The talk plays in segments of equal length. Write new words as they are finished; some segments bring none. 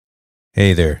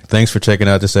Hey there. Thanks for checking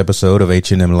out this episode of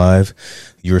H&M Live.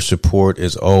 Your support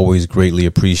is always greatly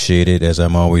appreciated, as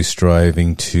I'm always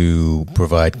striving to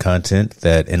provide content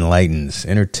that enlightens,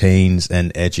 entertains,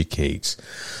 and educates.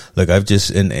 Look, I've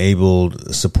just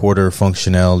enabled supporter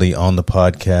functionality on the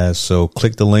podcast, so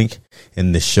click the link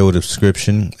in the show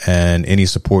description, and any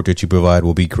support that you provide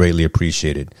will be greatly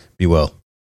appreciated. Be well.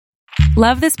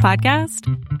 Love this podcast?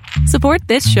 Support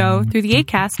this show through the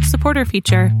Acast supporter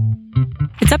feature.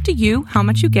 It's up to you how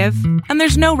much you give, and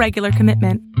there's no regular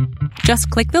commitment. Just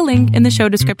click the link in the show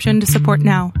description to support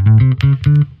now.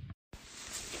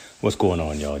 What's going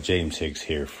on, y'all? James Higgs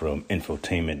here from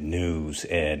Infotainment News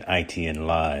and ITN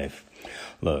Live.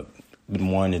 Look, been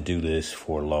wanting to do this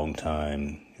for a long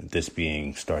time. This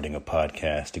being starting a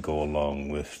podcast to go along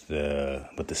with the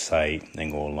site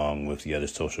and go along with the other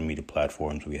social media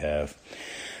platforms we have.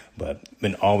 But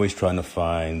been always trying to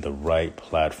find the right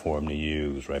platform to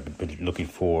use, right? Been looking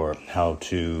for how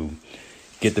to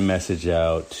get the message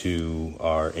out to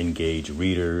our engaged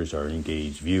readers, our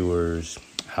engaged viewers,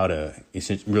 how to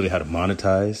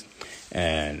monetize.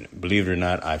 And believe it or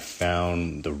not, I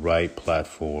found the right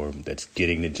platform that's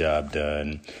getting the job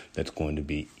done, that's going to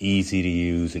be easy to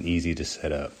use and easy to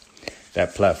set up.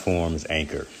 That platform is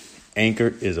Anchor.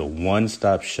 Anchor is a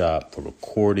one-stop shop for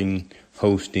recording,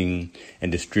 hosting,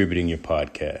 and distributing your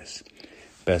podcast.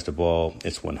 Best of all,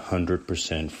 it's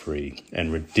 100% free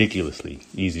and ridiculously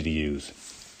easy to use.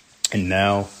 And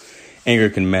now, Anchor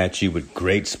can match you with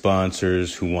great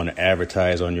sponsors who want to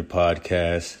advertise on your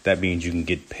podcast. That means you can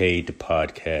get paid to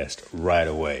podcast right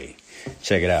away.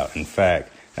 Check it out. In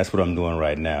fact, that's what I'm doing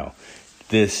right now.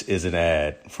 This is an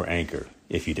ad for Anchor,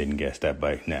 if you didn't guess that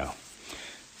by now.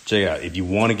 Check it out. If you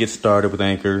want to get started with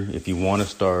Anchor, if you want to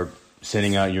start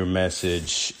sending out your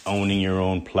message, owning your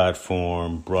own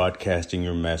platform, broadcasting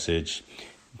your message,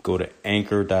 go to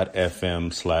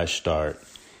anchor.fm/start.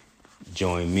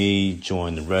 Join me,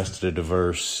 join the rest of the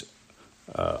diverse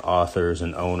authors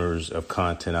and owners of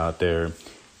content out there.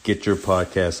 Get your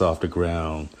podcast off the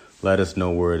ground. Let us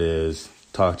know where it is.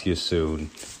 Talk to you soon.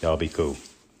 Y'all be cool.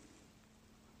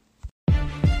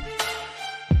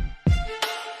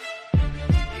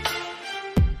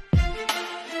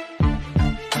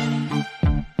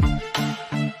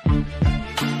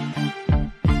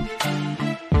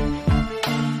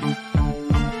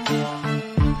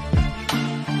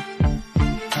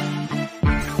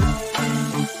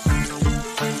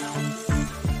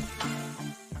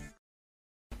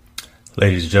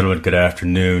 Ladies and gentlemen, good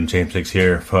afternoon. James Hicks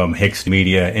here from Hicks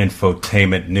Media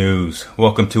Infotainment News.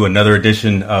 Welcome to another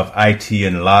edition of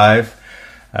ITN Live.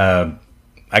 I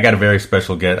got a very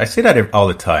special guest. I say that all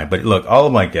the time, but look, all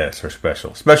of my guests are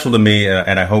special. Special to me,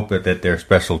 and I hope that they're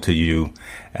special to you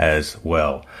as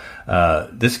well.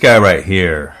 This guy right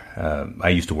here, I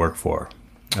used to work for.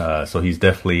 So he's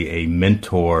definitely a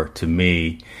mentor to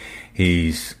me.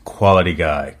 He's quality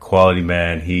guy, quality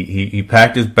man. He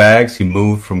packed his bags. He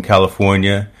moved from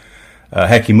California.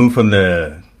 He moved from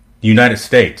the United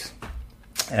States,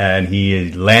 and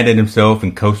he landed himself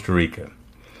in Costa Rica.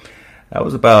 That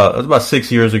was about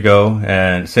 6 years ago,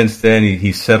 and since then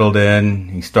he settled in.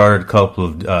 He started a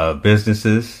couple of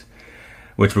businesses,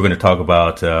 which we're going to talk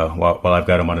about while I've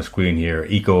got him on the screen here: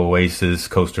 Eco Oasis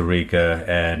Costa Rica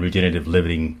and Regenerative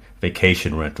Living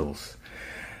Vacation Rentals.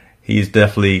 He's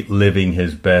definitely living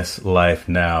his best life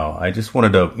now. I just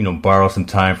wanted to, borrow some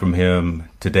time from him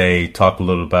today, talk a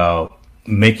little about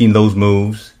making those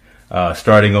moves,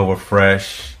 starting over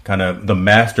fresh, kind of the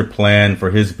master plan for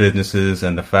his businesses,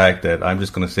 and the fact that I'm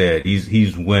just going to say it,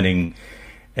 he's winning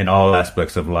in all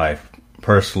aspects of life,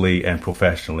 personally and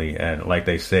professionally. And like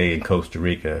they say in Costa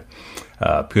Rica,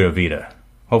 pura vida.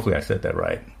 Hopefully I said that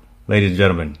right. Ladies and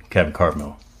gentlemen, Kevin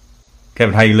Cartmill.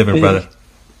 Kevin, how you living, brother?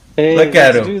 Hey, look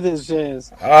at him. Do this,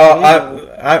 James.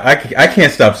 I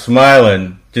can't stop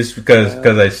smiling just because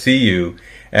I see you,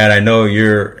 and I know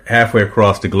you're halfway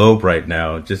across the globe right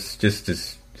now. Just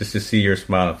to see your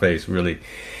smiling face really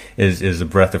is a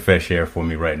breath of fresh air for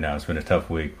me right now. It's been a tough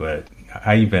week, but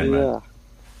how you been, man?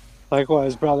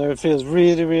 Likewise, brother. It feels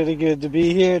really, really good to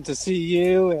be here, to see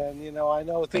you, and I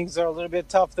know things are a little bit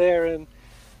tough there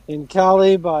in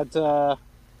Cali, but.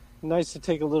 Nice to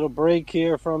take a little break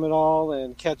here from it all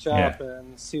and catch up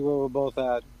and see where we're both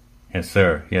at. Yes,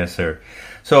 sir. Yes, sir.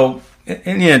 So,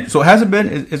 in the end, has it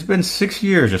been? It's been 6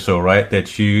 years or so, right?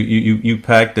 That you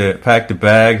packed the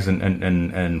bags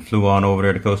and flew on over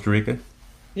there to Costa Rica.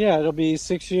 Yeah, it'll be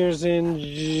 6 years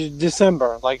in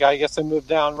December. I guess I moved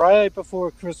down right before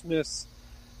Christmas.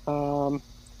 6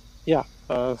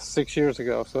 years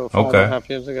ago. So 5.5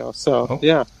 years ago. So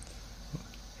yeah.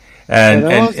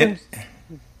 And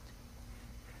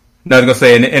No, I was gonna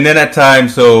say, and then at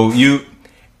times, so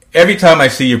every time I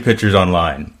see your pictures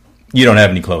online, you don't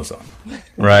have any clothes on,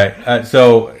 right?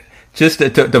 So just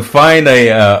to find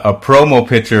a promo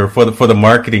picture for the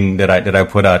marketing that I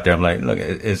put out there, I'm like, look,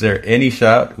 is there any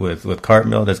shot with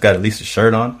Cartmill that's got at least a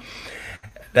shirt on?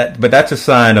 But that's a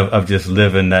sign of just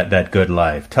living that good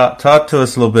life. Talk to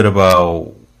us a little bit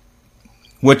about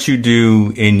what you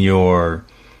do in your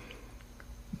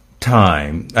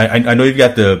time. I know you've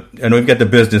got the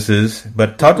businesses,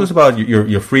 but talk to us about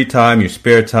your free time, your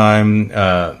spare time.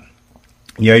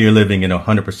 You're living in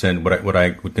 100% what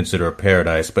I would consider a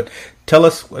paradise. But tell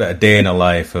us a day in the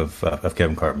life of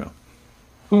Kevin Cartmill.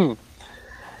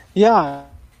 Yeah,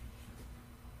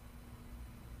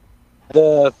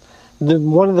 the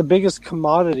one of the biggest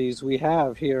commodities we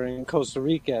have here in Costa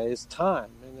Rica is time,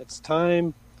 and it's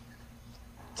time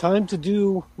to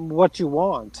do what you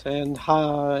want and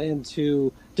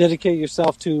to dedicate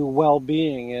yourself to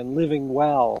well-being and living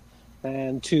well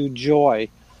and to joy.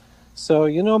 So,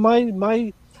 it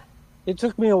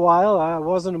took me a while. I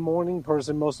wasn't a morning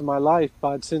person most of my life,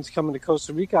 but since coming to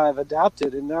Costa Rica, I've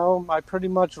adapted, and now I pretty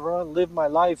much live my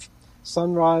life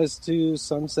sunrise to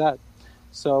sunset.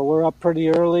 So we're up pretty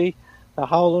early. The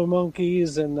howler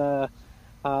monkeys and the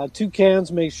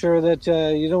toucans make sure that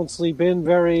you don't sleep in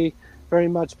very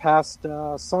much past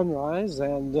sunrise.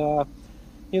 And,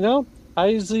 I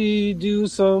usually do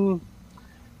some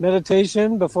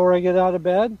meditation before I get out of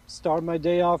bed, start my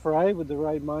day off right with the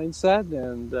right mindset.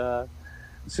 And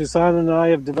Susan and I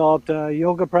have developed a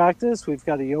yoga practice. We've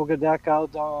got a yoga deck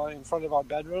out in front of our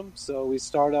bedroom. So we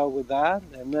start out with that.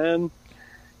 And then,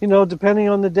 depending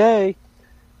on the day,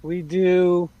 we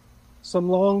do some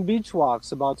long beach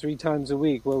walks about 3 times a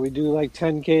week where we do like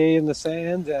 10K in the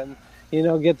sand and,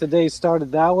 get the day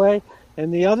started that way.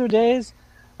 And the other days,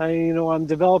 I'm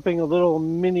developing a little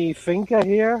mini finca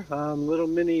here, little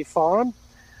mini farm.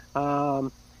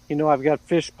 I've got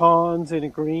fish ponds and a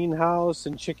greenhouse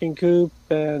and chicken coop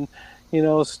and,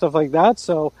 stuff like that.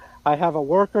 So I have a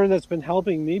worker that's been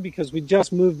helping me because we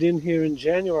just moved in here in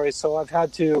January. So I've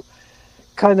had to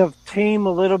kind of tame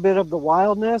a little bit of the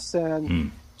wildness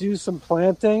and do some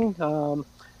planting of,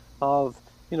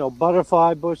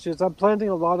 butterfly bushes. I'm planting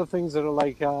a lot of things that are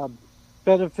like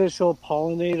beneficial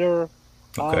pollinator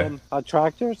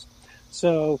attractors.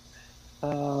 So,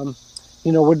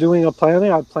 we're doing a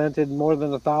planting. I've planted more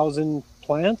than 1,000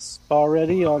 plants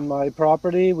already on my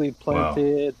property. We've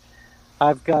planted,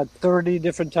 I've got 30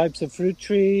 different types of fruit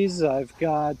trees. I've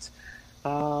got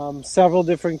several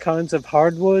different kinds of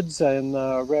hardwoods and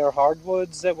rare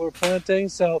hardwoods that we're planting.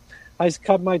 So I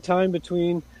cut my time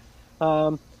between,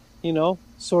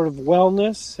 sort of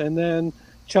wellness and then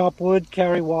chop wood,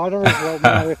 carry water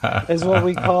is what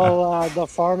we call the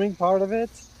farming part of it.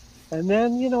 And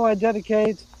then, I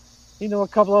dedicate, a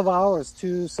couple of hours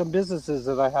to some businesses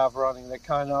that I have running that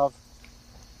kind of,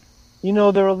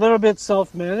 they're a little bit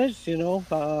self-managed,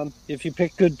 if you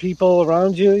pick good people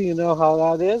around you, you know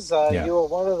how that is. You are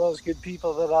one of those good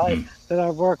people that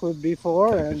I've worked with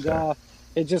before. And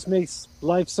it just makes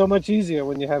life so much easier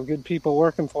when you have good people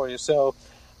working for you. So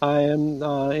I am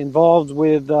involved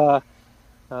with a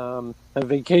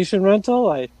vacation rental.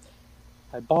 I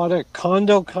bought a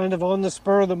condo kind of on the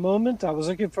spur of the moment. I was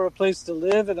looking for a place to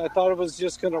live, and I thought it was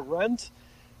just going to rent.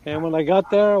 And when I got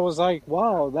there, I was like,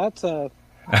 "Wow, that's a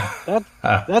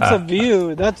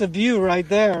view. That's a view right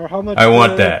there. How much? I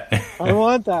want that. I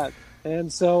want that."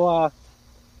 And so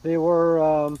they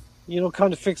were,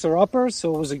 kind of fixer-uppers.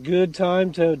 So it was a good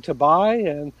time to buy.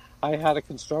 And I had a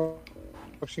construction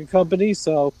company,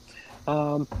 so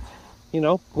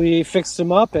we fixed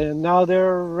them up, and now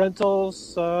their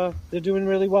rentals, they're doing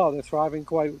really well. They're thriving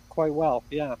quite well.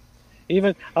 Yeah,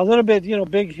 even a little bit,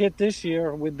 big hit this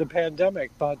year with the pandemic,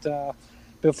 but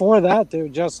before that, they were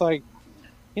just like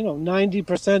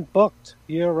 90% booked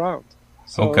year round.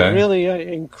 So really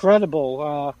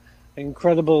incredible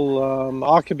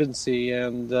occupancy,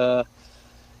 and so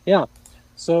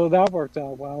that worked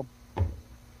out well.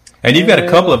 And you've got a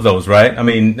couple of those, right? I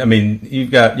mean, you've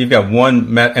got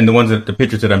one, and the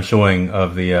pictures that I'm showing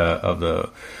of the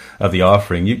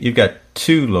offering, you've got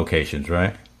 2 locations,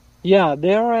 right? Yeah,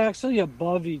 they're actually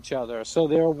above each other, so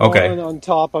they're one on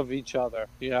top of each other.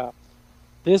 Yeah,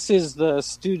 this is the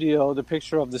studio, the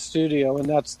picture of the studio, and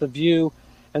that's the view,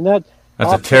 and that's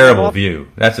a terrible view.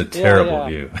 That's a terrible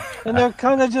view. And they're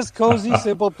kind of just cozy,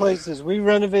 simple places. We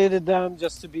renovated them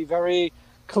just to be very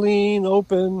clean,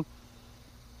 open.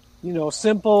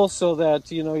 Simple, so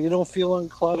that, you don't feel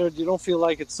uncluttered. You don't feel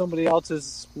like it's somebody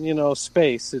else's,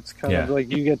 space. It's kind of like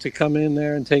you get to come in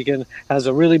there and take in, has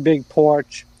a really big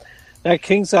porch. That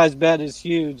king size bed is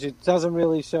huge. It doesn't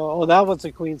really show. Oh, that was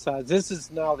a queen size. This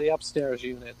is now the upstairs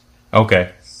unit.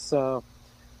 Okay. So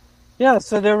yeah,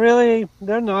 so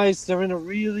they're nice. They're in a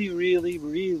really, really,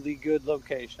 really good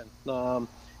location.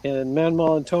 And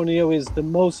Manuel Antonio is the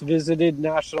most visited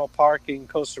national park in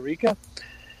Costa Rica.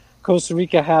 Costa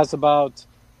Rica has about,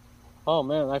 oh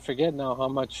man, I forget now how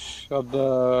much of the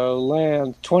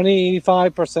land.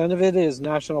 25% of it is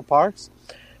national parks.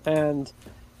 And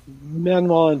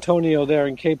Manuel Antonio there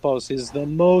in Capos is the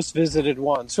most visited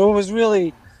one. So it was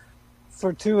really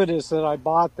fortuitous that I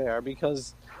bought there,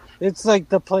 because it's like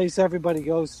the place everybody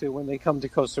goes to when they come to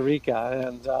Costa Rica.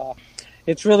 And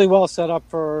it's really well set up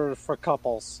for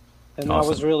couples. And Awesome.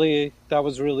 that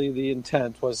was really the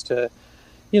intent, was to,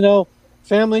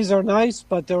 families are nice,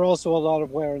 but there are also a lot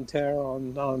of wear and tear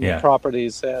on the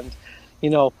properties. And,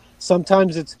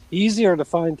 sometimes it's easier to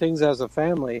find things as a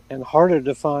family and harder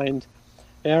to find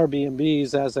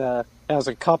Airbnbs as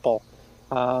a couple.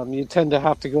 You tend to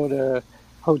have to go to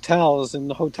hotels, and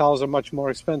the hotels are much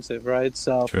more expensive, right?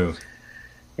 So True.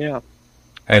 Yeah.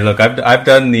 Hey, look, I've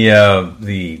done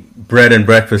the bread and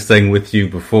breakfast thing with you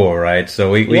before, right?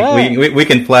 So we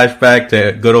can flash back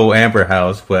to good old Amber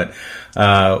House. But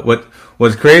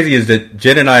what's crazy is that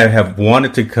Jen and I have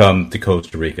wanted to come to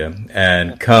Costa Rica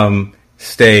and come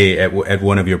stay at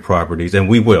one of your properties, and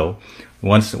we will.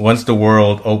 Once the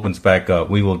world opens back up,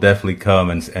 we will definitely come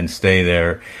and stay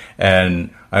there.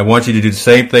 And I want you to do the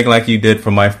same thing like you did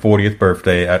for my 40th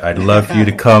birthday. I'd love for you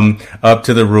to come up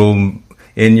to the room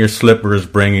in your slippers,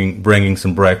 bringing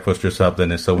some breakfast or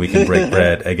something, and so we can break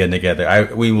bread again together.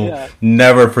 We will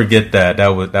never forget that.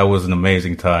 That was an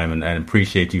amazing time, and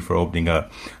appreciate you for opening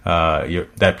up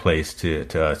that place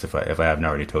to us. If I haven't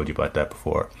already told you about that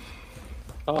before.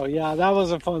 Oh yeah, that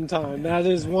was a fun time. That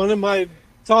is one of my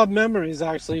top memories,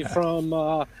 actually, from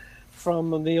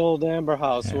the old Amber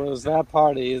House. Was that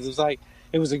party?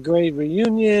 It was a great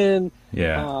reunion.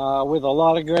 Yeah. With a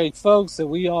lot of great folks that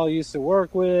we all used to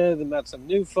work with, and met some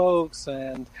new folks.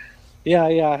 And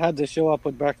I had to show up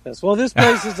with breakfast. Well, this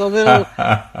place is a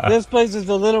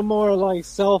little more like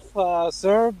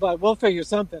self-serve, but we'll figure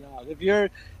something out. If you're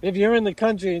in the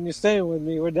country and you're staying with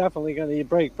me, we're definitely going to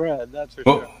break bread. That's for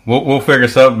sure. We'll figure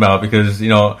something out, because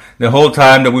the whole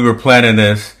time that we were planning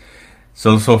this.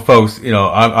 So folks,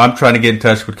 I'm trying to get in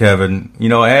touch with Kevin.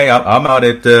 Hey, I'm out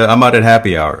at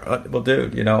happy hour. Well,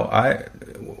 dude, when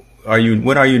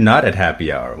are you not at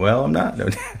happy hour? Well, I'm not.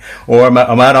 Or I'm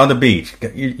out on the beach.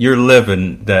 You're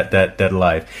living that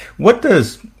life. What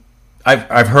does,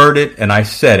 I've heard it and I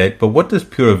said it, but what does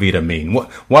Pura Vida mean?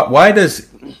 Why does,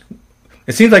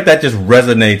 it seems like that just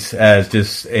resonates as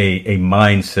just a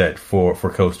mindset for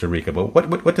Costa Rica, but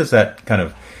what does that kind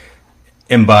of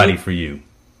embody for you?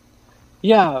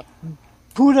 Yeah,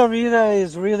 Pura Vida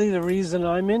is really the reason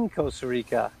I'm in Costa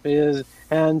Rica. I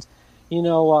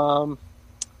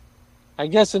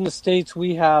guess in the States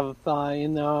we have,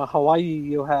 in Hawaii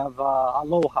you have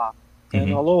aloha.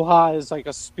 And aloha is like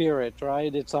a spirit,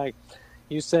 right? It's like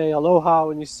you say aloha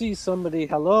when you see somebody,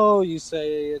 hello. You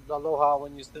say aloha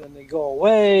when they go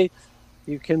away.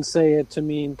 You can say it to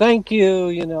mean thank you,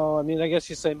 I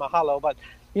guess you say mahalo, but,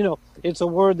 it's a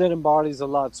word that embodies a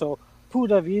lot. So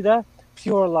Pura Vida,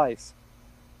 pure life.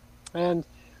 And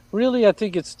really, I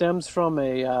think it stems from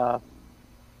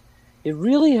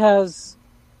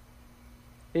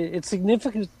it's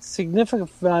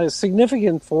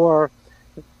significant for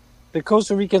the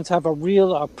Costa Ricans have a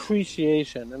real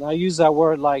appreciation, and I use that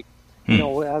word like,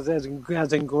 as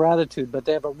in gratitude, but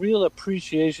they have a real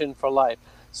appreciation for life.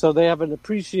 So they have an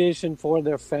appreciation for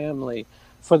their family,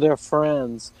 for their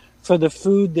friends, for the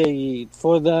food they eat,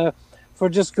 for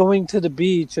just going to the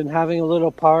beach and having a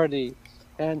little party.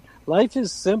 And life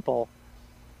is simple,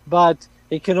 but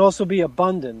it can also be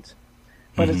abundant.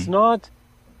 But it's not,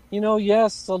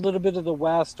 yes, a little bit of the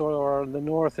West or the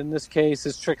North in this case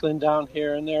is trickling down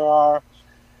here. And there are,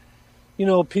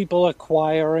 people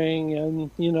acquiring and,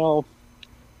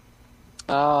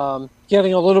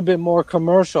 getting a little bit more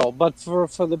commercial. But for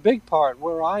the big part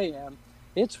where I am,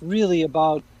 it's really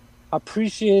about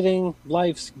appreciating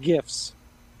life's gifts.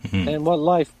 And what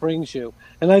life brings you.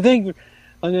 And I think,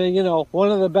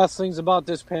 one of the best things about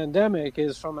this pandemic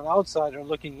is, from an outsider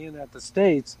looking in at the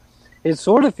States, it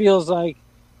sort of feels like,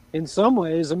 in some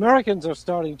ways, Americans are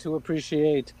starting to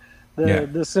appreciate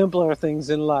the simpler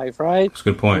things in life, right? That's a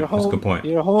good point. That's a good point.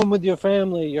 You're home with your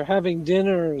family. You're having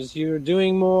dinners. You're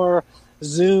doing more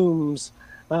Zooms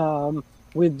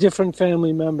with different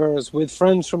family members, with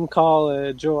friends from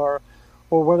college or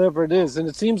whatever it is. And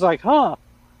it seems like,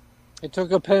 it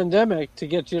took a pandemic to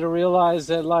get you to realize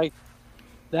that,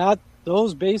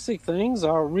 those basic things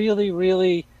are really,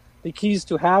 really the keys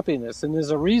to happiness. And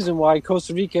there's a reason why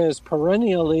Costa Rica is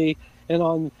perennially and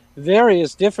on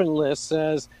various different lists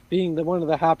as being one of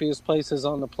the happiest places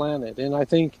on the planet. And I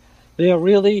think they are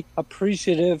really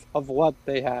appreciative of what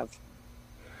they have.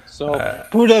 So,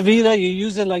 pura vida, you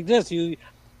use it like this.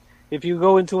 If you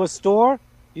go into a store,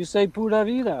 you say pura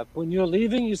vida. When you're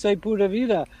leaving, you say pura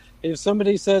vida. If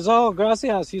somebody says, oh,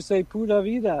 gracias, you say pura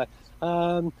vida.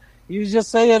 You just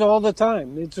say it all the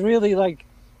time. It's really like,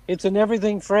 it's an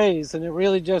everything phrase, and it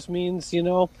really just means,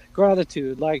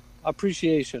 gratitude, like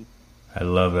appreciation. I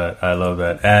love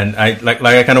that. And I like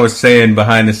I kind of was saying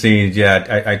behind the scenes.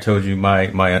 Yeah, I told you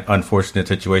my unfortunate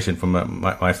situation from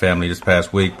my family this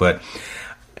past week, but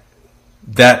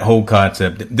that whole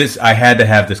concept, I had to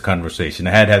have this conversation.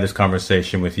 I had to have this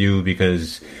conversation with you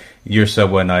because you're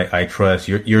someone I trust.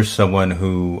 You're someone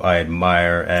who I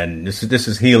admire, and this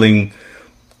is healing.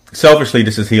 Selfishly,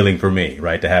 this is healing for me,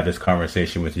 right? To have this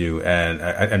conversation with you,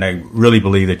 and I really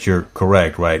believe that you're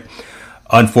correct, right?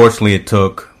 Unfortunately, it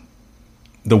took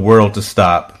the world to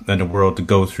stop and the world to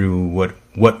go through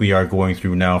what we are going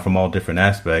through now from all different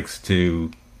aspects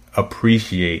to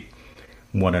appreciate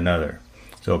one another.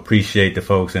 So appreciate the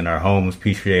folks in our homes,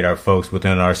 appreciate our folks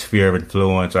within our sphere of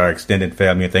influence, our extended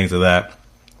family and things of that.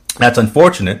 That's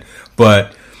unfortunate,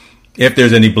 but if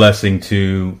there's any blessing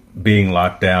to being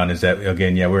locked down is that,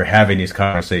 again, we're having these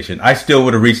conversations. I still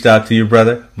would have reached out to you,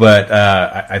 brother, but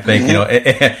I think,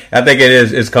 I think it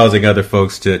is causing other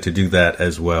folks to do that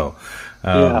as well.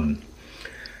 Talk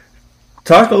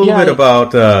a little bit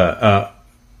about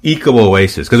Eco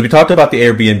Oasis, because we talked about the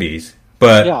Airbnbs,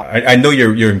 but I know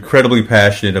you're incredibly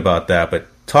passionate about that. But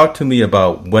talk to me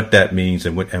about what that means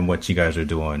and what you guys are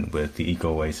doing with the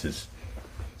Eco Oasis.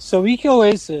 So Eco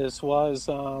Oasis was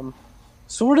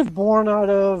sort of born out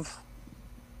of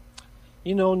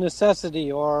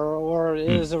necessity or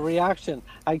is a reaction.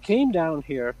 I came down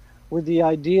here with the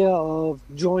idea of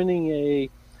joining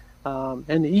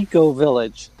an eco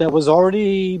village that was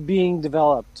already being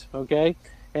developed. Okay,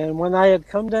 and when I had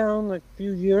come down a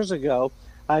few years ago,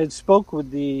 I had spoke with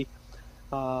the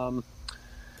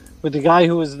guy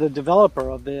who was the developer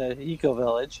of the eco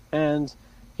village, and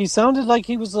he sounded like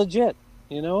he was legit.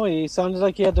 He sounded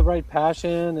like he had the right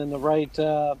passion and the right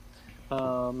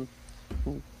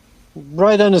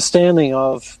understanding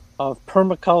of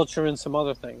permaculture and some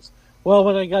other things. Well,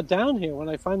 when I got down here, when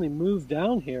I finally moved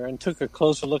down here and took a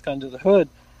closer look under the hood,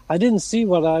 I didn't see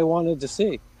what I wanted to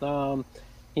see. I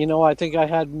think I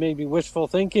had maybe wishful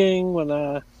thinking when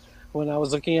I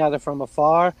was looking at it from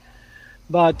afar.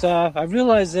 But I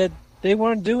realized that they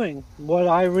weren't doing what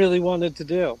I really wanted to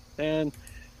do. And,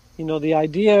 the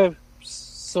idea...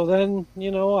 So then,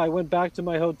 I went back to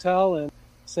my hotel and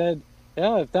said,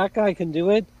 if that guy can do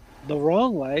it the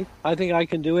wrong way, I think I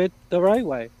can do it the right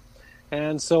way.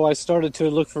 And so I started to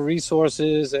look for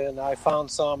resources, and I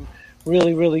found some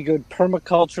really, really good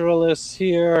permaculturalists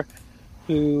here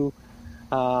who,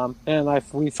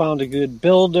 we found a good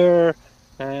builder,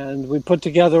 and we put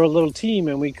together a little team,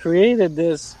 and we created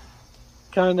this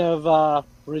kind of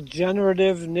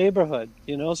regenerative neighborhood,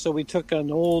 So we took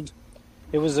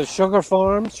it was a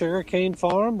sugarcane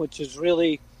farm, which is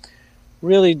really,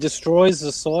 really destroys the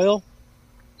soil.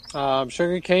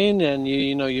 Sugarcane, and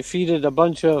you feed it a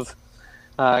bunch of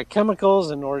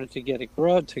chemicals in order to get it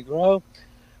to grow.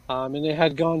 And it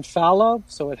had gone fallow,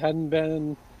 so it hadn't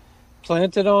been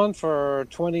planted on for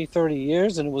 20, 30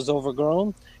 years, and it was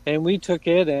overgrown. And we took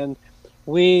it and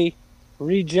we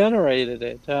regenerated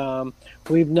it.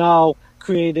 We've now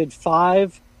created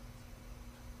 5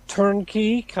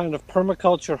 turnkey kind of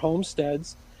permaculture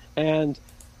homesteads, and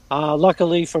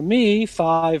luckily for me,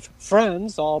 5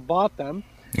 friends all bought them.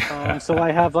 So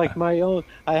I have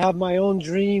my own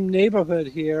dream neighborhood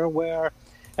here where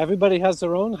everybody has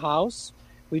their own house.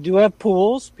 We do have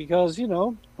pools because we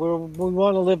want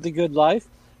to live the good life.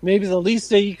 Maybe the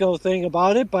least eco thing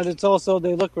about it, but it's also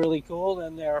they look really cool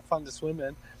and they're fun to swim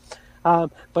in.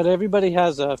 But everybody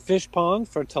has a fish pond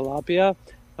for tilapia,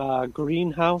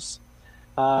 greenhouse,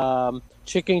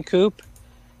 chicken coop.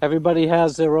 Everybody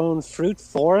has their own fruit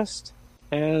forest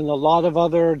and a lot of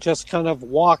other just kind of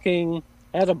walking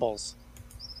edibles.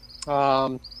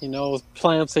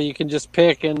 Plants that you can just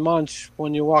pick and munch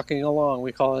when you're walking along.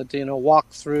 We call it, walk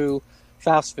through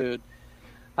fast food.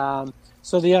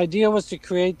 So the idea was to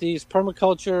create these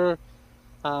permaculture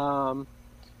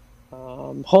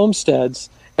homesteads,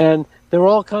 and they're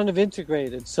all kind of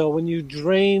integrated. So when you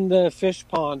drain the fish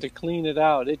pond to clean it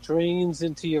out, it drains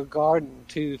into your garden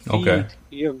to feed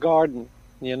your garden,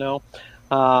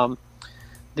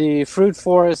 The fruit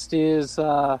forest is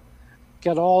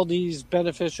got all these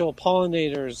beneficial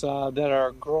pollinators that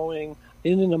are growing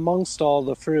in and amongst all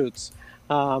the fruits.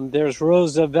 There's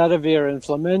Rosa vetiver and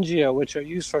Flamengia, which are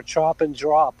used for chop and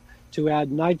drop to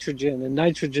add nitrogen and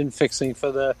nitrogen fixing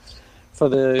for the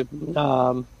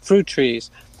fruit trees.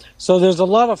 So there's a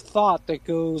lot of thought that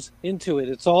goes into it.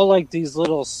 It's all like these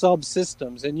little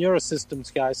subsystems, and you're a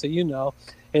systems guy, so you know.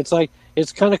 It's like,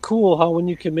 it's kind of cool how when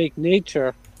you can make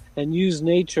nature and use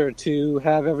nature to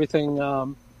have everything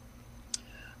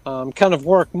kind of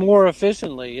work more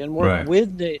efficiently and work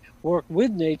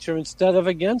with nature instead of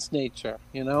against nature,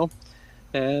 you know.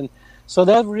 And so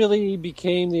that really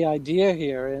became the idea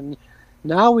here. And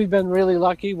now we've been really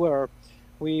lucky where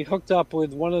we hooked up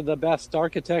with one of the best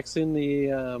architects in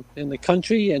the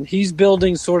country, and he's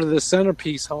building sort of the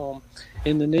centerpiece home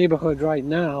in the neighborhood right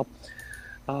now.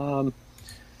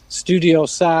 Studio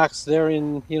Sachs, they're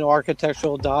in,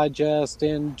 Architectural Digest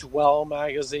and Dwell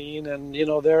magazine, and,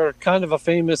 they're kind of a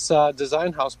famous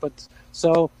design house. But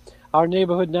so our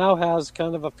neighborhood now has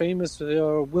kind of a famous,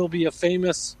 will be a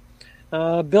famous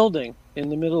building in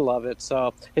the middle of it.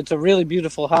 So it's a really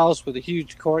beautiful house with a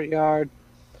huge courtyard.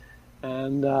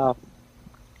 And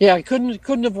it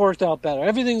couldn't have worked out better.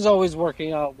 Everything's always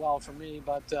working out well for me,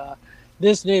 but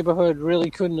this neighborhood really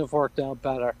couldn't have worked out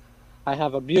better. I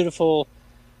have a beautiful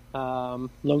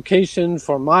location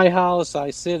for my house. I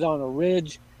sit on a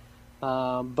ridge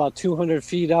about 200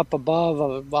 feet up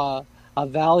above a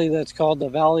valley that's called the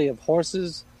Valley of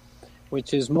Horses,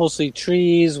 which is mostly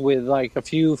trees with like a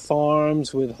few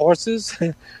farms with horses,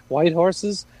 white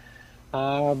horses.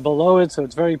 Below it, so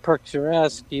it's very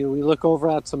picturesque. We look over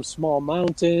at some small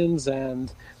mountains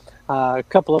and a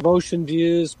couple of ocean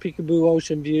views, peekaboo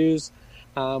ocean views.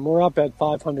 We're up at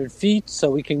 500 feet, so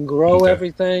we can grow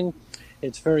everything.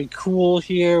 It's very cool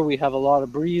here. We have a lot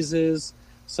of breezes.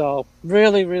 So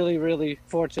really, really, really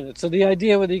fortunate. So the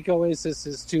idea with Eco Oasis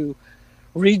is to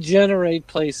regenerate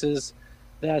places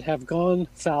that have gone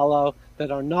fallow,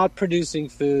 that are not producing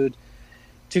food,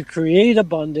 to create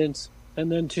abundance,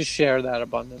 and then to share that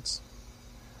abundance.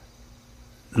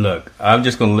 Look, I'm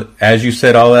just going to, as you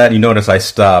said all that, you notice I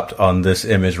stopped on this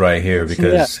image right here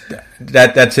because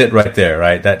that's it right there,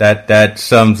 right? That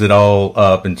sums it all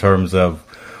up in terms of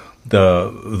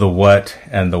the what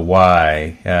and the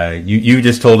why. You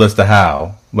just told us the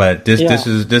how, but this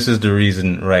is the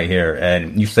reason right here.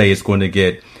 And you say it's going to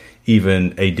get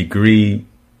even a degree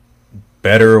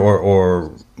better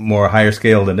or more higher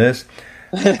scale than this.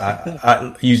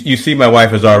 You see, my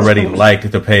wife has already liked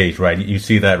the page, right? You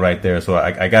see that right there. So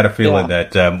I got a feeling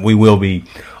that we will be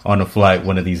on a flight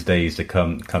one of these days to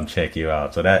come check you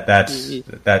out. So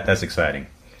that's exciting.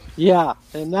 Yeah,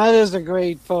 and that is a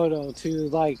great photo too.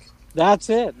 Like, that's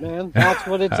it, man. That's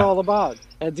what it's all about.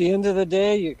 At the end of the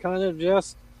day, you kind of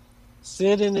just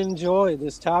sit and enjoy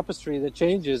this tapestry that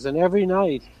changes, and every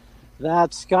night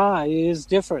that sky is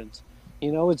different.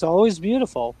 It's always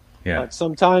beautiful. Yeah. But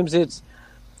sometimes it's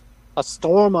a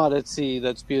storm out at sea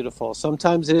that's beautiful.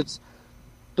 Sometimes it's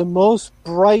the most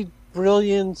bright,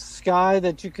 brilliant sky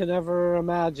that you can ever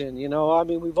imagine. I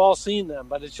mean, we've all seen them,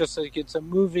 but it's just like it's a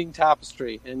moving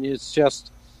tapestry, and it's just,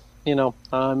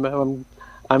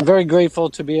 I'm very grateful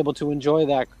to be able to enjoy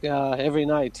that every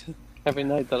night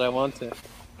that I want to.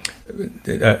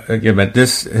 But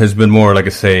this has been more, like I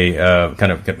say,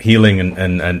 kind of healing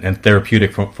and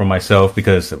therapeutic for myself,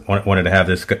 because I wanted to have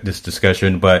this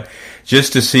discussion. But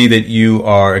just to see that you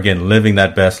are, again, living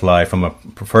that best life from a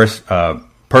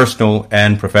personal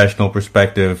and professional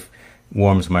perspective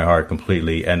warms my heart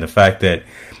completely. And the fact that,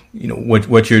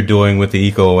 what you're doing with the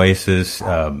Eco Oasis,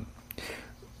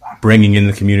 bringing in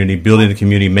the community, building the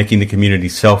community, making the community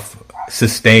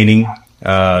self-sustaining,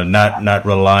 not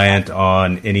reliant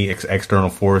on any external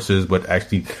forces, but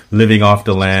actually living off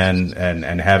the land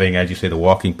and having, as you say, the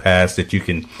walking paths that you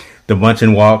can, the munch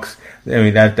and walks. I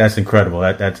mean, that's incredible.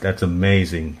 That's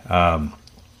amazing.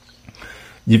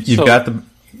 You've got the,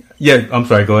 I'm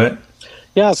sorry, go ahead.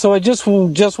 Yeah, so I just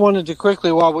wanted to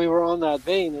quickly, while we were on that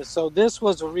vein, so this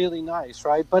was really nice,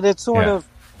 right? But it's sort of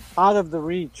out of the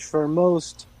reach for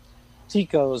most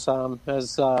ticos,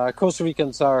 as Costa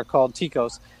Ricans are called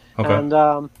ticos. Okay.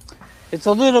 And it's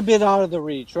a little bit out of the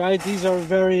reach, right? These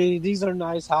are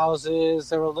nice houses.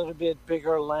 They're a little bit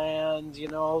bigger land,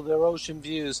 they're ocean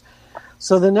views.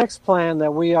 So the next plan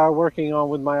that we are working on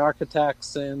with my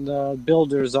architects and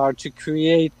builders are to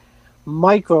create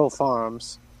micro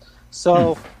farms.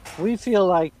 So we feel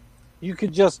like you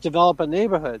could just develop a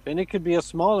neighborhood, and it could be a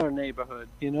smaller neighborhood,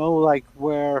 like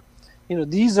where,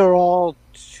 these are all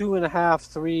 2.5,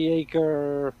 3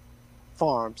 acre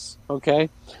farms, okay?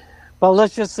 But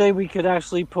let's just say we could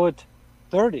actually put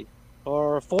 30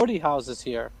 or 40 houses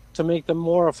here to make them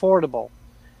more affordable.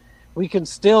 We can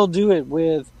still do it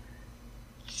with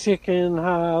chicken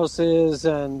houses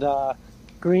and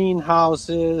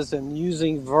greenhouses and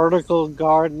using vertical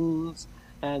gardens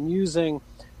and using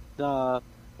the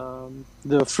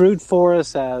fruit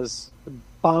forests as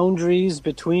boundaries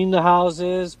between the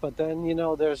houses, but then,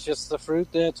 there's just the fruit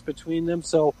that's between them.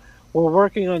 So we're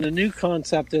working on a new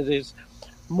concept that is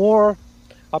more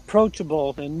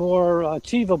approachable and more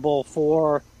achievable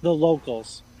for the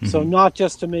locals. Mm-hmm. So not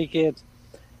just to make it,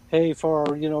 hey, for,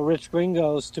 rich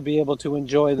gringos to be able to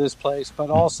enjoy this place, but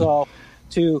also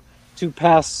to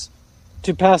pass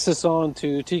this on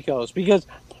to Ticos. Because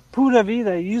Pura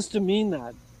Vida used to mean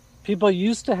that. People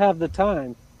used to have the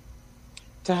time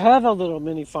to have a little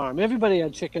mini farm. Everybody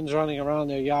had chickens running around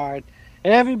their yard.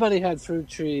 Everybody had fruit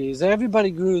trees.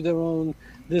 Everybody grew their own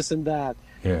this and that.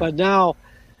 Yeah. But now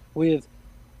with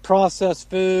processed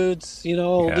foods,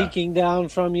 leaking down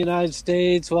from the United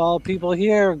States, well, people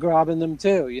here are grabbing them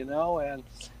too, and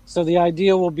so the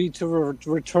idea will be to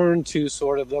return to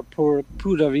sort of the Pura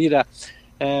Vida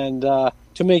and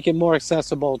to make it more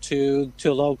accessible to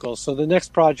locals. So the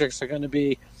next projects are going to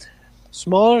be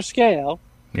smaller scale.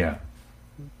 Yeah.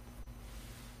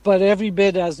 But every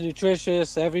bit as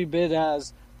nutritious, every bit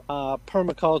as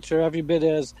permaculture, every bit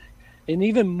as, and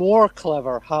even more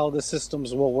clever how the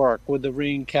systems will work with the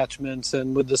rain catchments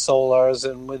and with the solars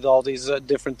and with all these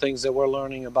different things that we're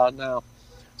learning about now.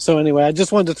 So anyway, I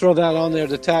just wanted to throw that on there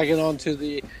to tag it onto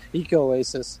the Eco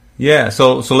Oasis. Yeah.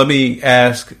 So let me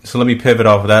pivot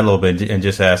off of that a little bit and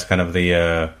just ask kind of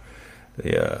the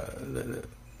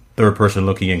third person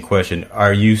looking in question.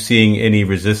 Are you seeing any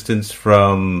resistance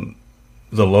from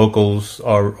the locals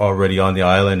are already on the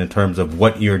island in terms of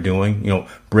what you're doing,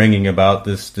 bringing about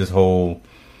this whole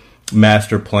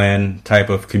master plan type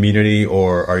of community,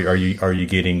 or are you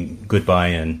getting good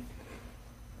buy-in?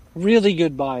 Really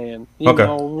good buy-in. Okay.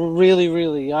 Really,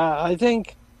 really. I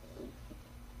think,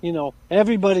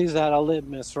 everybody's at a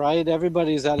litmus, right?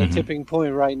 Everybody's at a tipping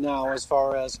point right now as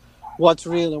far as what's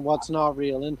real and what's not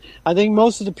real. And I think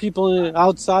most of the people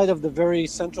outside of the very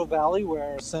Central Valley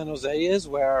where San Jose is,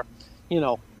 where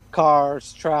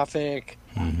cars, traffic,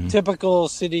 typical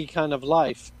city kind of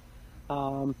life.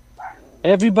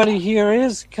 Everybody here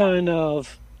is kind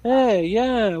of, hey,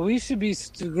 yeah, we should be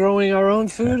growing our own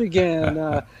food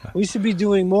again. We should be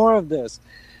doing more of this.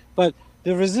 But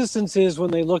the resistance is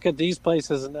when they look at these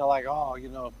places and they're like, oh,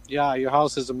 yeah, your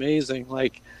house is amazing.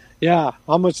 Like, yeah,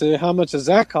 how much does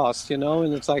that cost?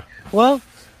 And it's like, well,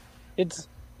 it's,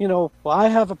 I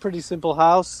have a pretty simple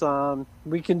house.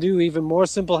 We can do even more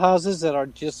simple houses that are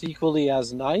just equally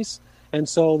as nice. And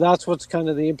so that's what's kind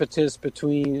of the impetus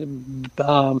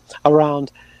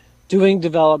around doing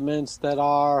developments that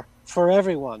are for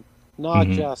everyone, not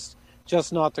just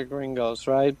not the gringos,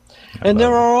 right? And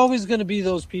there are always going to be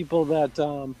those people that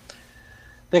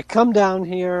come down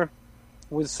here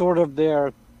with sort of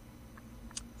their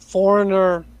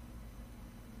foreigner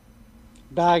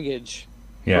baggage.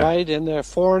 Yeah. Right, and their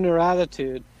foreigner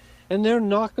attitude, and they're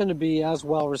not going to be as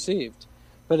well received.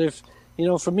 But if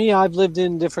for me, I've lived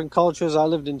in different cultures. I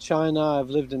lived in China. I've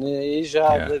lived in Asia. Yeah.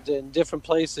 I've lived in different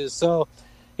places. So,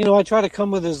 I try to come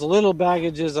with as little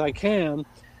baggage as I can,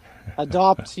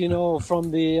 adopt from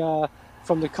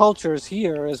the cultures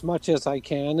here as much as I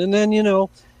can, and then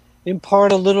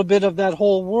impart a little bit of that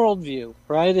whole worldview,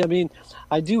 right? I mean,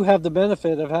 I do have the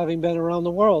benefit of having been around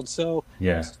the world. So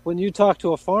when you talk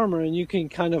to a farmer and you can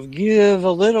kind of give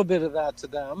a little bit of that to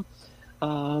them,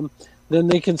 then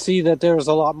they can see that there's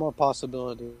a lot more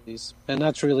possibilities. And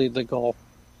that's really the goal.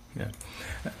 Yeah.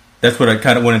 That's what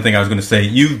one of the things I was going to say.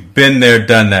 You've been there,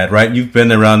 done that, right? You've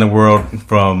been around the world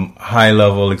from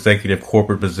high-level executive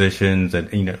corporate positions, and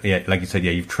like you said,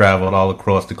 you've traveled all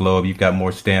across the globe. You've got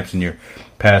more stamps in your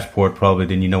passport probably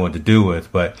than you know what to do with,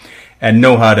 and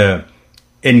know how to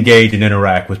engage and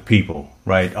interact with people,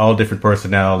 right? All different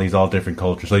personalities, all different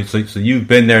cultures. So you've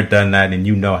been there, done that, and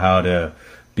you know how to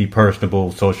be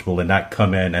personable, sociable, and not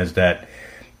come in as that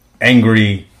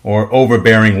angry or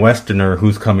overbearing Westerner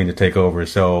who's coming to take over.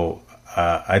 So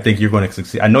I think you're going to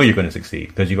succeed. I know you're going to succeed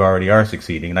because you already are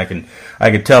succeeding, and I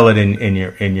can tell it in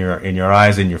your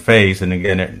eyes, in your face, and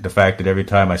again the fact that every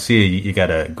time I see you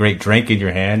got a great drink in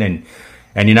your hand,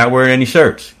 and you're not wearing any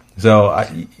shirts. So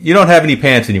you don't have any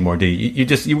pants anymore, do you? You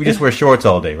just wear shorts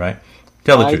all day, right?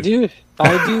 Tell the truth.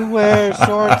 I do wear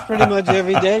shorts pretty much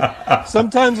every day.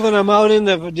 Sometimes when I'm out in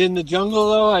the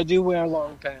jungle, though, I do wear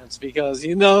long pants because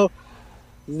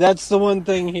that's the one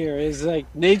thing here is like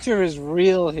nature is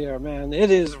real here, man.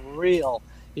 It is real.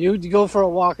 You go for a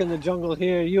walk in the jungle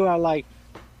here, you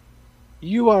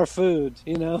are food.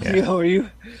 Yeah.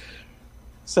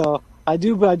 So I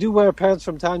do wear pants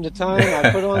from time to time.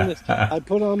 I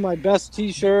put on my best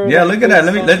T-shirt. Yeah, look at that.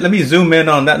 Let me zoom in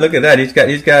on that. Look at that. He's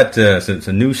got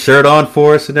some new shirt on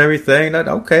for us and everything.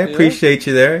 Okay, appreciate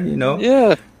you there.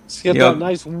 Yeah, it's got that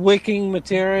nice wicking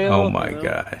material. Oh my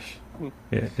gosh.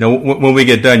 Yeah. When we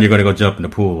get done, you're going to go jump in the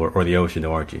pool or the ocean,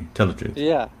 though, aren't you? Tell the truth.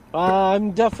 Yeah,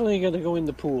 I'm definitely going to go in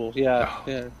the pool. Yeah,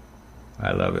 yeah.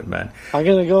 I love it, man. I'm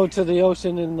going to go to the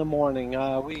ocean in the morning.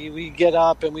 We get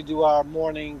up and we do our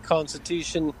morning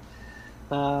constitution.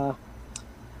 Get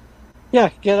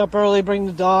up early, bring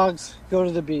the dogs, go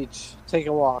to the beach, take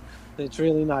a walk. It's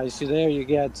really nice. You're there, you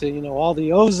get all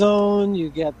the ozone, you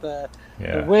get the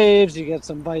waves, you get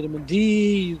some vitamin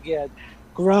D, you get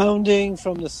grounding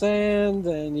from the sand,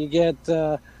 and you get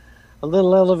a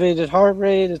little elevated heart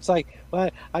rate. It's like,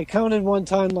 I counted one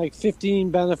time like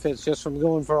 15 benefits just from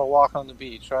going for a walk on the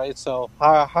beach, right? So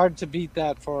hard to beat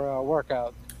that for a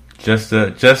workout. Just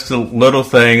the little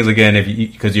things, again,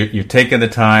 because you're taking the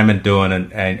time and doing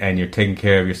it, and you're taking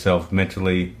care of yourself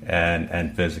mentally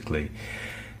and physically.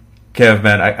 Kev,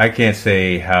 man, I can't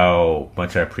say how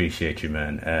much I appreciate you,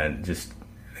 man, and just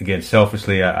again,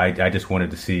 selfishly, I just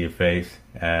wanted to see your face,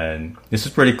 and this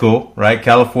is pretty cool, right?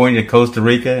 California, Costa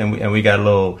Rica, and we got a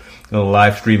little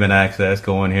live streaming access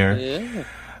going here. Yeah.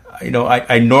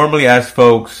 I normally ask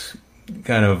folks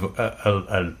kind of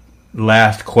a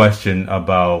last question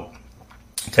about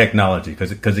technology,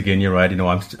 because again, you're right.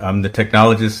 I'm the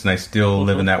technologist, and I still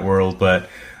live in that world, but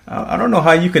I don't know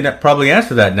how you can probably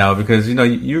answer that now, because you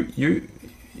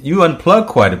unplug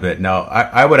quite a bit now.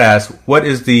 I would ask, what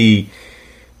is the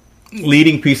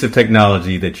leading piece of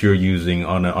technology that you're using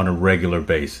on a regular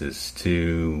basis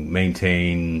to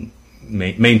maintain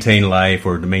life,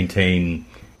 or to maintain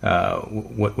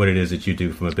what it is that you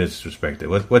do from a business perspective?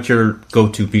 What's your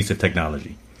go-to piece of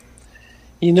technology?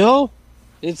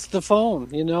 It's the phone.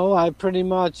 I pretty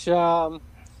much,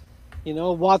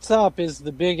 WhatsApp is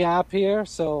the big app here.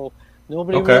 So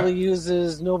nobody really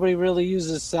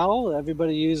uses cell.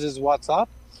 Everybody uses WhatsApp.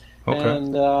 Okay.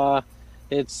 And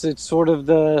it's sort of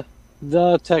the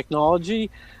technology.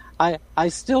 I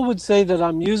still would say that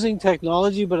I'm using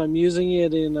technology, but I'm using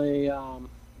it in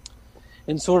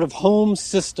sort of home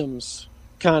systems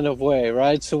kind of way,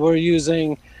 right? So we're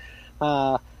using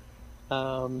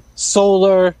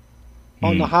solar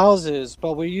on the houses,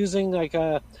 but we're using like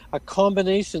a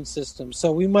combination system.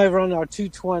 So we might run our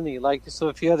 220, so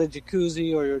if you had a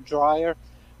jacuzzi or your dryer,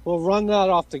 we'll run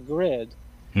that off the grid.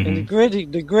 Mm-hmm. And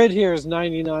the grid here is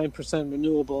 99%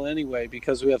 renewable anyway,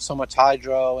 because we have so much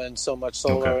hydro and so much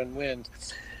solar and wind.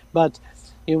 But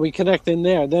we connect in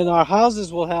there. Then our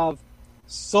houses will have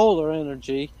solar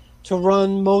energy to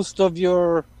run most of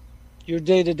your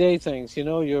day-to-day things,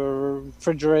 your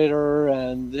refrigerator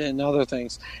and other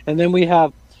things. And then we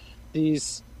have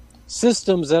these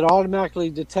systems that automatically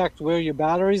detect where your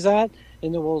battery's at,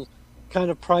 and it will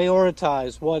kind of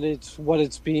prioritize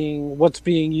what's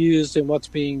being used and what's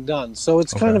being done. So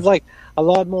it's kind of like a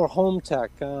lot more home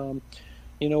tech.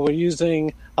 We're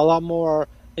using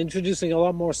introducing a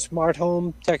lot more smart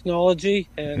home technology,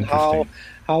 and how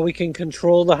we can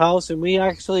control the house, and we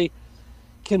actually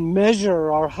can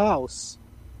measure our house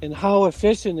and how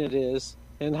efficient it is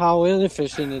and how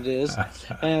inefficient it is.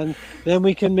 And then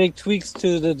we can make tweaks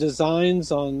to the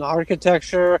designs on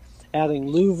architecture, adding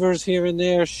louvers here and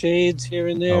there, shades here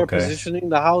and there, positioning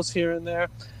the house here and there.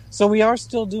 So we are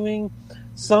still doing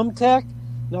some tech,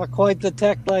 not quite the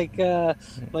tech like you're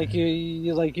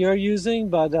using,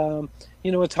 but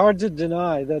it's hard to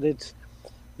deny that it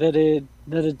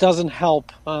doesn't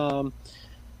help.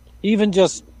 Even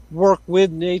just work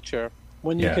with nature,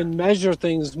 when you can measure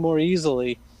things more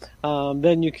easily,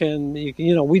 then you can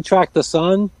we track the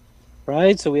sun,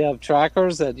 right? So we have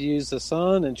trackers that use the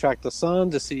sun and track the sun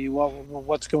to see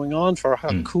what's going on for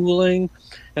cooling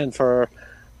and for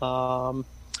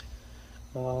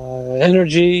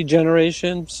energy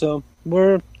generation. So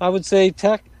I would say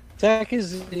tech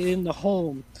is in the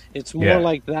home. It's more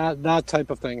like that type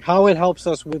of thing. How it helps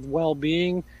us with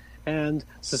well-being and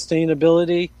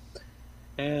sustainability.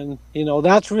 And,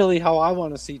 that's really how I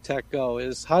want to see tech go,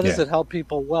 is how does it help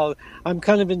people? Well, I'm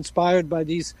kind of inspired by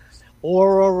these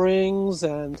Aura rings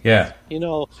and,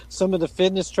 some of the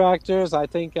fitness tractors. I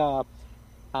think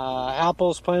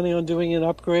Apple's planning on doing an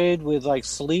upgrade with like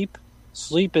sleep.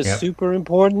 Sleep is super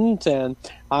important, and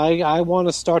I want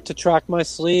to start to track my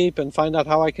sleep and find out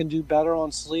how I can do better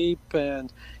on sleep.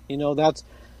 And, that's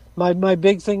my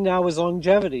big thing now is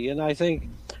longevity. And I think,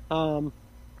 and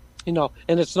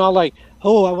it's not like, I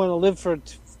want to live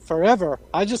forever.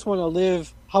 I just want to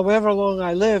live however long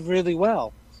I live really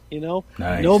well, Nice. No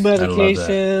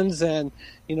medications and,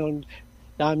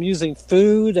 I'm using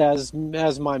food as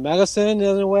my medicine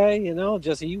in a way.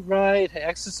 Just eat right,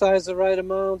 exercise the right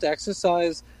amount,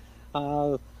 exercise,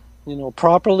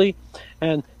 properly,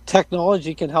 and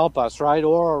technology can help us, right?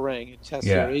 Oura Ring, it tests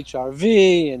your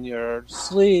HRV and your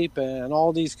sleep and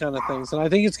all these kind of things. And I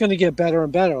think it's going to get better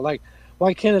and better. Like,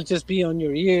 why can't it just be on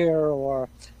your ear? Or,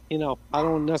 I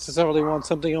don't necessarily want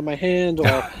something on my hand.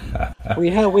 Or we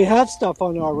have stuff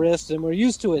on our wrist and we're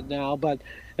used to it now. But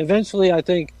eventually, I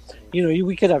think,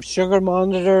 we could have sugar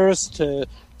monitors to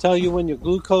tell you when your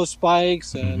glucose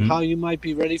spikes and how you might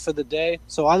be ready for the day.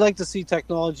 So I like to see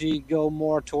technology go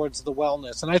more towards the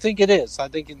wellness, and I think it is. I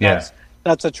think that's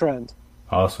a trend.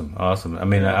 Awesome. I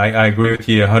mean, I agree with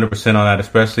you 100% on that,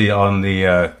 especially on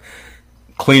the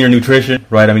cleaner nutrition,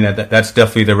 right? I mean, that's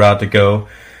definitely the route to go.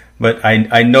 But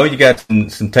I know you got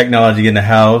some technology in the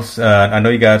house. I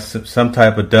know you got some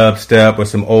type of dubstep or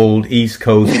some old East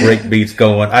Coast break beats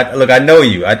going. I know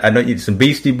you. I know you some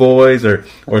Beastie Boys or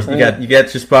you got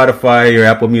your Spotify, your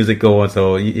Apple Music going.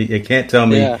 So you can't tell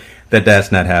me that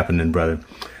that's not happening, brother.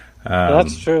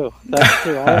 That's true.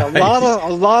 A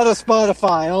lot of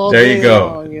Spotify all there day you go.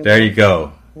 long, There you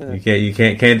go. Yeah. You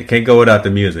can't go without the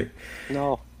music.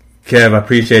 No. Kev, I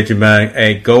appreciate you, man.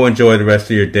 Hey, go enjoy the rest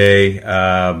of your day.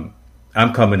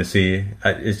 I'm coming to see you.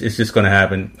 It's just going to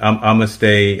happen. I'm gonna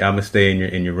stay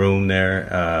in your room there.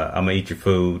 I'm gonna eat your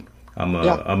food. I'm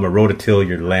gonna rototill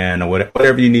your land or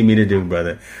whatever you need me to do,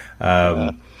 brother.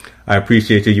 I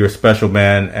appreciate you. You're a special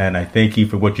man, and I thank you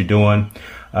for what you're doing.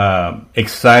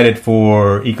 Excited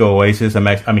for Eco Oasis. I'm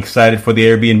excited for the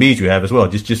Airbnbs you have as well.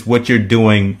 Just what you're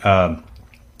doing.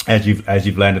 As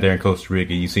you've landed there in Costa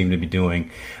Rica, you seem to be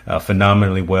doing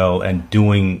phenomenally well and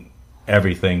doing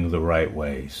everything the right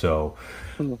way. So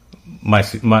my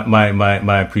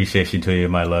appreciation to you,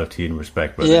 my love to you, and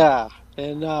respect, brother. Yeah,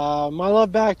 and my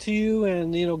love back to you,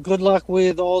 and good luck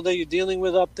with all that you're dealing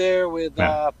with up there with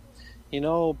pandemics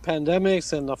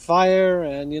and the fire,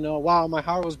 and wow, my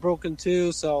heart was broken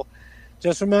too. So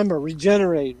just remember,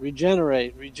 regenerate.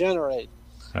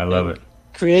 I love it.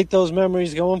 Create those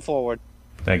memories going forward.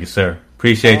 Thank you, sir.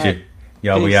 Appreciate you.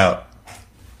 Y'all, we out.